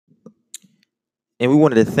And we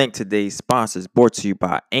wanted to thank today's sponsors brought to you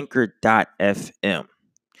by Anchor.fm.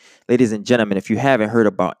 Ladies and gentlemen, if you haven't heard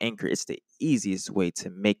about Anchor, it's the easiest way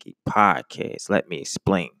to make a podcast. Let me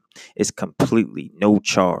explain. It's completely no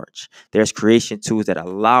charge. There's creation tools that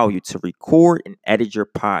allow you to record and edit your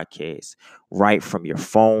podcast right from your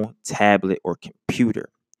phone, tablet, or computer.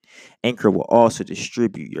 Anchor will also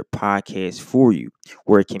distribute your podcast for you,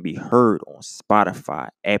 where it can be heard on Spotify,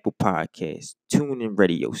 Apple Podcasts, TuneIn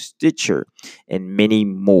Radio, Stitcher, and many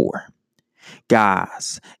more.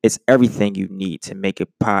 Guys, it's everything you need to make a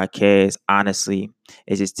podcast. Honestly,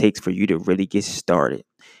 it just takes for you to really get started.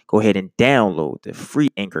 Go ahead and download the free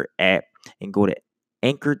Anchor app and go to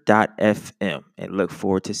anchor.fm and look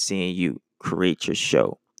forward to seeing you create your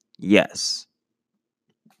show. Yes.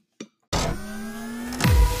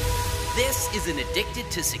 This is an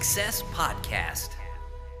Addicted to Success podcast.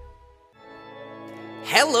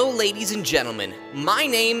 Hello, ladies and gentlemen. My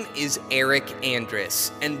name is Eric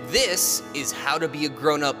Andrus, and this is How to Be a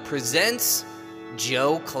Grown-Up presents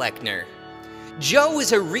Joe Kleckner. Joe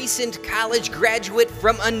is a recent college graduate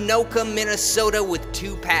from Anoka, Minnesota with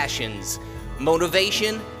two passions: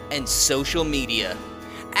 motivation and social media.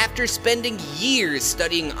 After spending years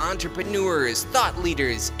studying entrepreneurs, thought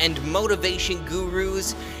leaders, and motivation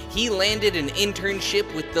gurus, he landed an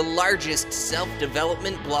internship with the largest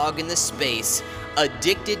self-development blog in the space,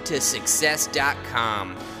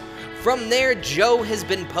 addictedtosuccess.com. From there, Joe has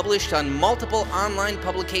been published on multiple online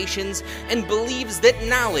publications and believes that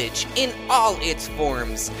knowledge, in all its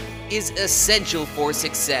forms, is essential for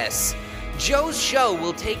success. Joe's show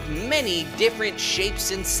will take many different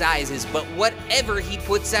shapes and sizes, but whatever he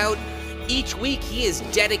puts out, each week he is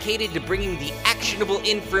dedicated to bringing the actionable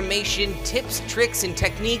information, tips, tricks, and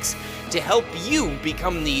techniques to help you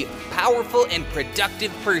become the powerful and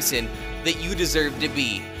productive person that you deserve to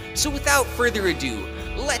be. So without further ado,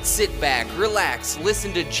 let's sit back, relax,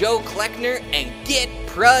 listen to Joe Kleckner, and get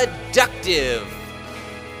productive.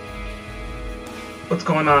 What's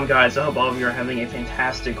going on, guys? I hope all of you are having a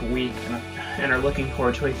fantastic week and are looking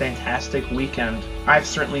forward to a fantastic weekend. I've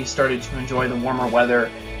certainly started to enjoy the warmer weather.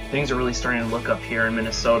 Things are really starting to look up here in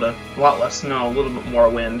Minnesota. A lot less snow, a little bit more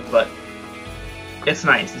wind, but it's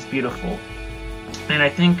nice, it's beautiful. And I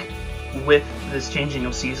think with this changing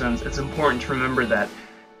of seasons, it's important to remember that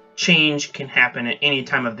change can happen at any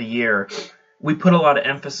time of the year. We put a lot of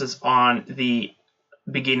emphasis on the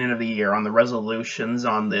beginning of the year, on the resolutions,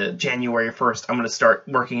 on the January 1st, I'm going to start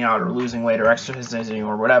working out or losing weight or exercising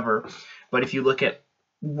or whatever. But if you look at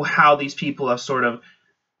how these people have sort of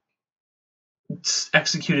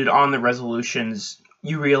executed on the resolutions,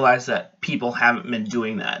 you realize that people haven't been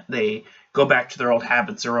doing that. They go back to their old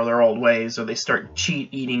habits or their old ways, or they start cheat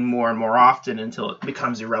eating more and more often until it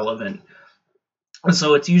becomes irrelevant. And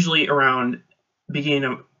so it's usually around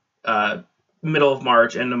beginning of middle of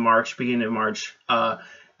March, end of March, beginning of March,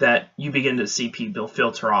 that you begin to see people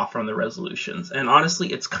filter off from the resolutions. And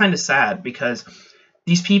honestly, it's kind of sad because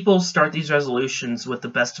these people start these resolutions with the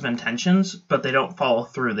best of intentions, but they don't follow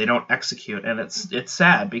through. They don't execute. And it's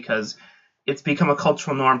sad because it's become a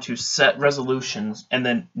cultural norm to set resolutions and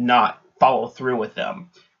then not follow through with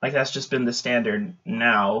them. Like, that's just been the standard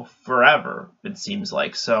now forever, it seems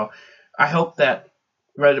like. So I hope that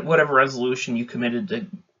whatever resolution you committed to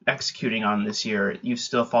executing on this year, you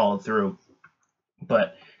still followed through.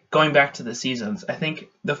 But going back to the seasons, I think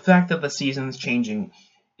the fact that the season's changing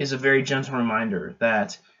is a very gentle reminder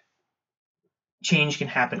that change can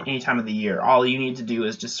happen any time of the year. All you need to do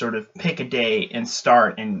is just sort of pick a day and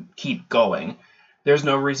start and keep going. There's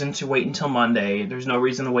no reason to wait until Monday. There's no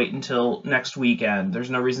reason to wait until next weekend. There's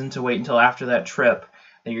no reason to wait until after that trip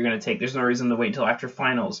that you're going to take. There's no reason to wait until after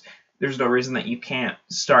finals. There's no reason that you can't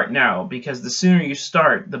start now, because the sooner you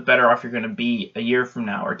start, the better off you're going to be a year from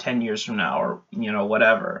now or 10 years from now or,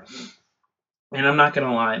 whatever. And I'm not going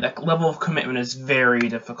to lie, that level of commitment is very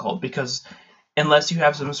difficult because unless you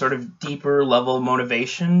have some sort of deeper level of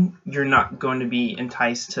motivation, you're not going to be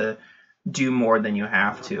enticed to do more than you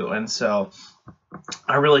have to. And so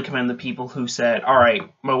I really commend the people who said, all right,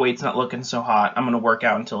 my weight's not looking so hot, I'm going to work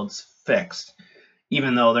out until it's fixed.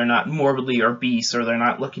 Even though they're not morbidly obese or they're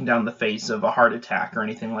not looking down the face of a heart attack or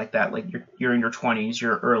anything like that, like you're in your 20s,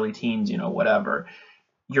 your early teens, whatever.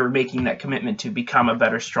 You're making that commitment to become a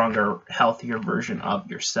better, stronger, healthier version of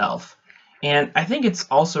yourself. And I think it's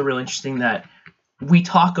also really interesting that we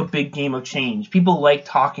talk a big game of change. People like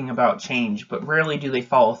talking about change, but rarely do they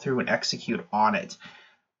follow through and execute on it.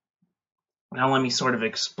 Now let me sort of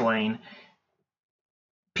explain.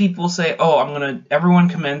 People say, everyone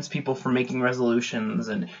commends people for making resolutions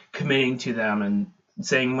and committing to them and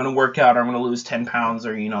saying, I'm going to work out or I'm going to lose 10 pounds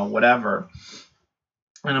or, whatever.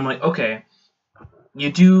 And I'm like, okay,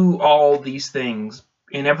 you do all these things,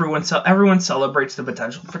 and everyone celebrates the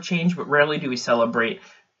potential for change, but rarely do we celebrate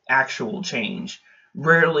actual change.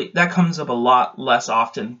 Rarely, that comes up a lot less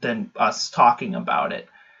often than us talking about it.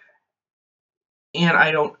 And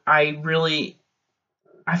I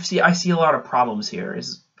see a lot of problems here,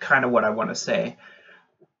 is kind of what I want to say.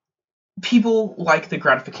 People like the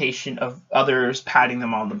gratification of others patting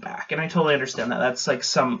them on the back, and I totally understand that.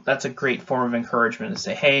 That's a great form of encouragement to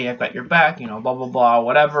say, hey, I've got your back, blah blah blah,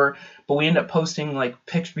 whatever. But we end up posting like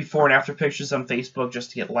before and after pictures on Facebook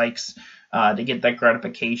just to get likes, to get that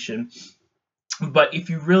gratification. But if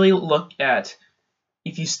you really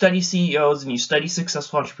if you study CEOs and you study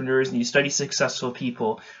successful entrepreneurs and you study successful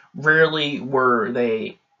people, rarely were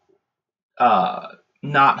they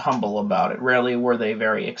not humble about it. Rarely were they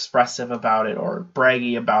very expressive about it, or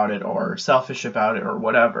braggy about it, or selfish about it, or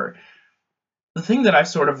whatever. The thing that I've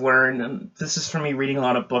sort of learned, and this is from me reading a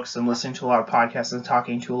lot of books and listening to a lot of podcasts and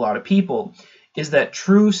talking to a lot of people, is that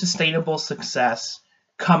true sustainable success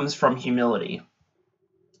comes from humility.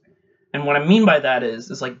 And what I mean by that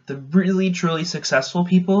is like the really truly successful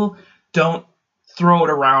people don't throw it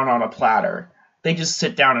around on a platter. They just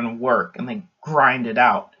sit down and work, and they grind it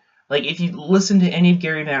out. Like, if you listen to any of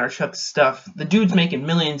Gary Vaynerchuk's stuff, the dude's making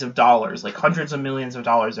millions of dollars, like hundreds of millions of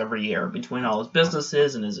dollars every year, between all his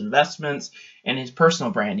businesses and his investments and his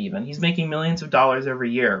personal brand even. He's making millions of dollars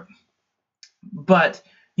every year. But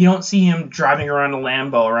you don't see him driving around a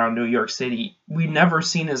Lambo around New York City. We've never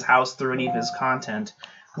seen his house through any of his content.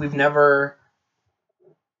 He's not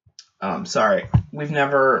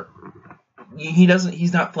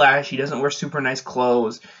flash, he doesn't wear super nice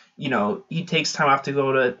clothes. He takes time off to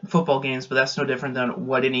go to football games, but that's no different than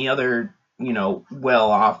what any other,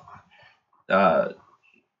 well-off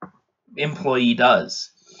employee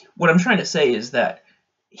does. What I'm trying to say is that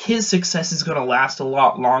his success is going to last a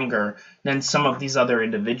lot longer than some of these other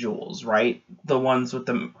individuals, right? The ones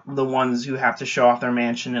who have to show off their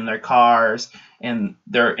mansion and their cars, and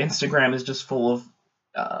their Instagram is just full of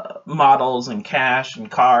models and cash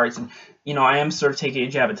and cars. And I am sort of taking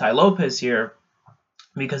a jab at Tai Lopez here,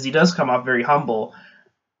 because he does come off very humble,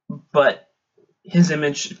 but his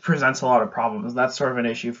image presents a lot of problems. That's sort of an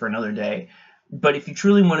issue for another day. But if you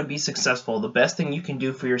truly want to be successful, the best thing you can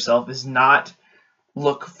do for yourself is not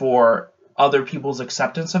look for other people's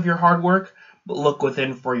acceptance of your hard work, but look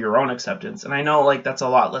within for your own acceptance. And I know that's a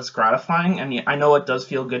lot less gratifying. I mean, I know it does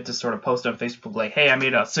feel good to sort of post on Facebook like, hey, I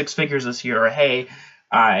made 6 figures this year, or hey,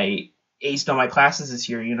 I aced all my classes this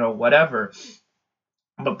year, whatever.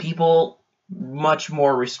 But people much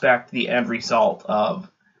more respect the end result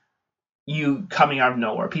of you coming out of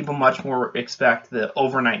nowhere. People much more expect the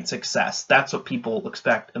overnight success. That's what people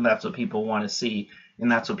expect, and that's what people want to see,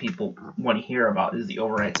 and that's what people want to hear about, is the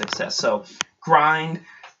overnight success. So grind,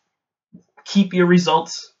 keep your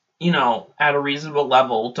results, at a reasonable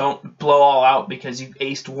level. Don't blow all out because you've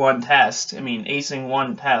aced one test. I mean, acing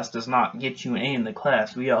one test does not get you an A in the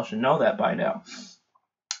class. We all should know that by now.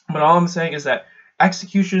 But all I'm saying is that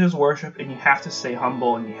execution is worship, and you have to stay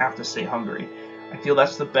humble, and you have to stay hungry. I feel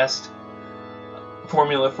that's the best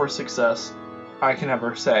formula for success I can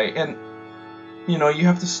ever say. And, you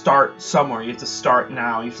have to start somewhere. You have to start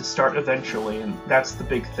now. You have to start eventually, and that's the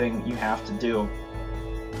big thing you have to do.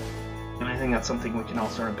 And I think that's something we can all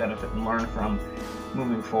sort of benefit and learn from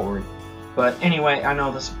moving forward. But anyway, I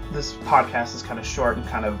know this podcast is kind of short and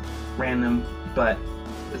kind of random, but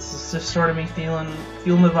it's just sort of me feeling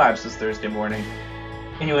the vibes this Thursday morning.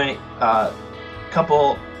 Anyway,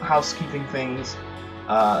 couple housekeeping things.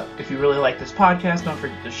 If you really like this podcast, don't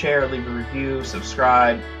forget to share, leave a review,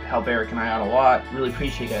 subscribe. Help Eric and I out a lot. Really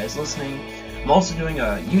appreciate you guys listening. I'm also doing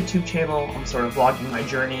a YouTube channel. I'm sort of vlogging my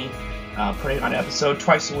journey, putting on an episode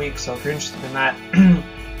twice a week. So if you're interested in that,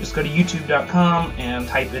 just go to youtube.com and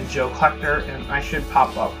type in Joe Kleckner, and I should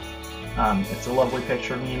pop up. It's a lovely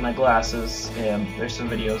picture of me in my glasses, and there's some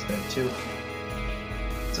videos there too.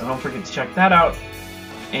 So don't forget to check that out.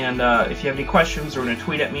 And if you have any questions or want to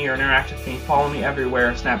tweet at me or interact with me, follow me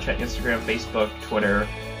everywhere: Snapchat, Instagram, Facebook, Twitter,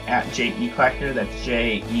 at J.E. Kleckner. That's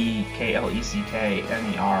JEKLECKNER.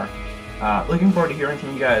 Looking forward to hearing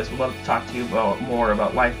from you guys. Would love to talk to you more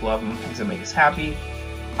about life, love, and things that make us happy.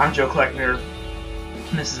 I'm Joe Kleckner,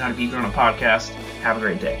 and this is How to Be Grown Up Podcast. Have a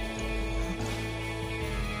great day.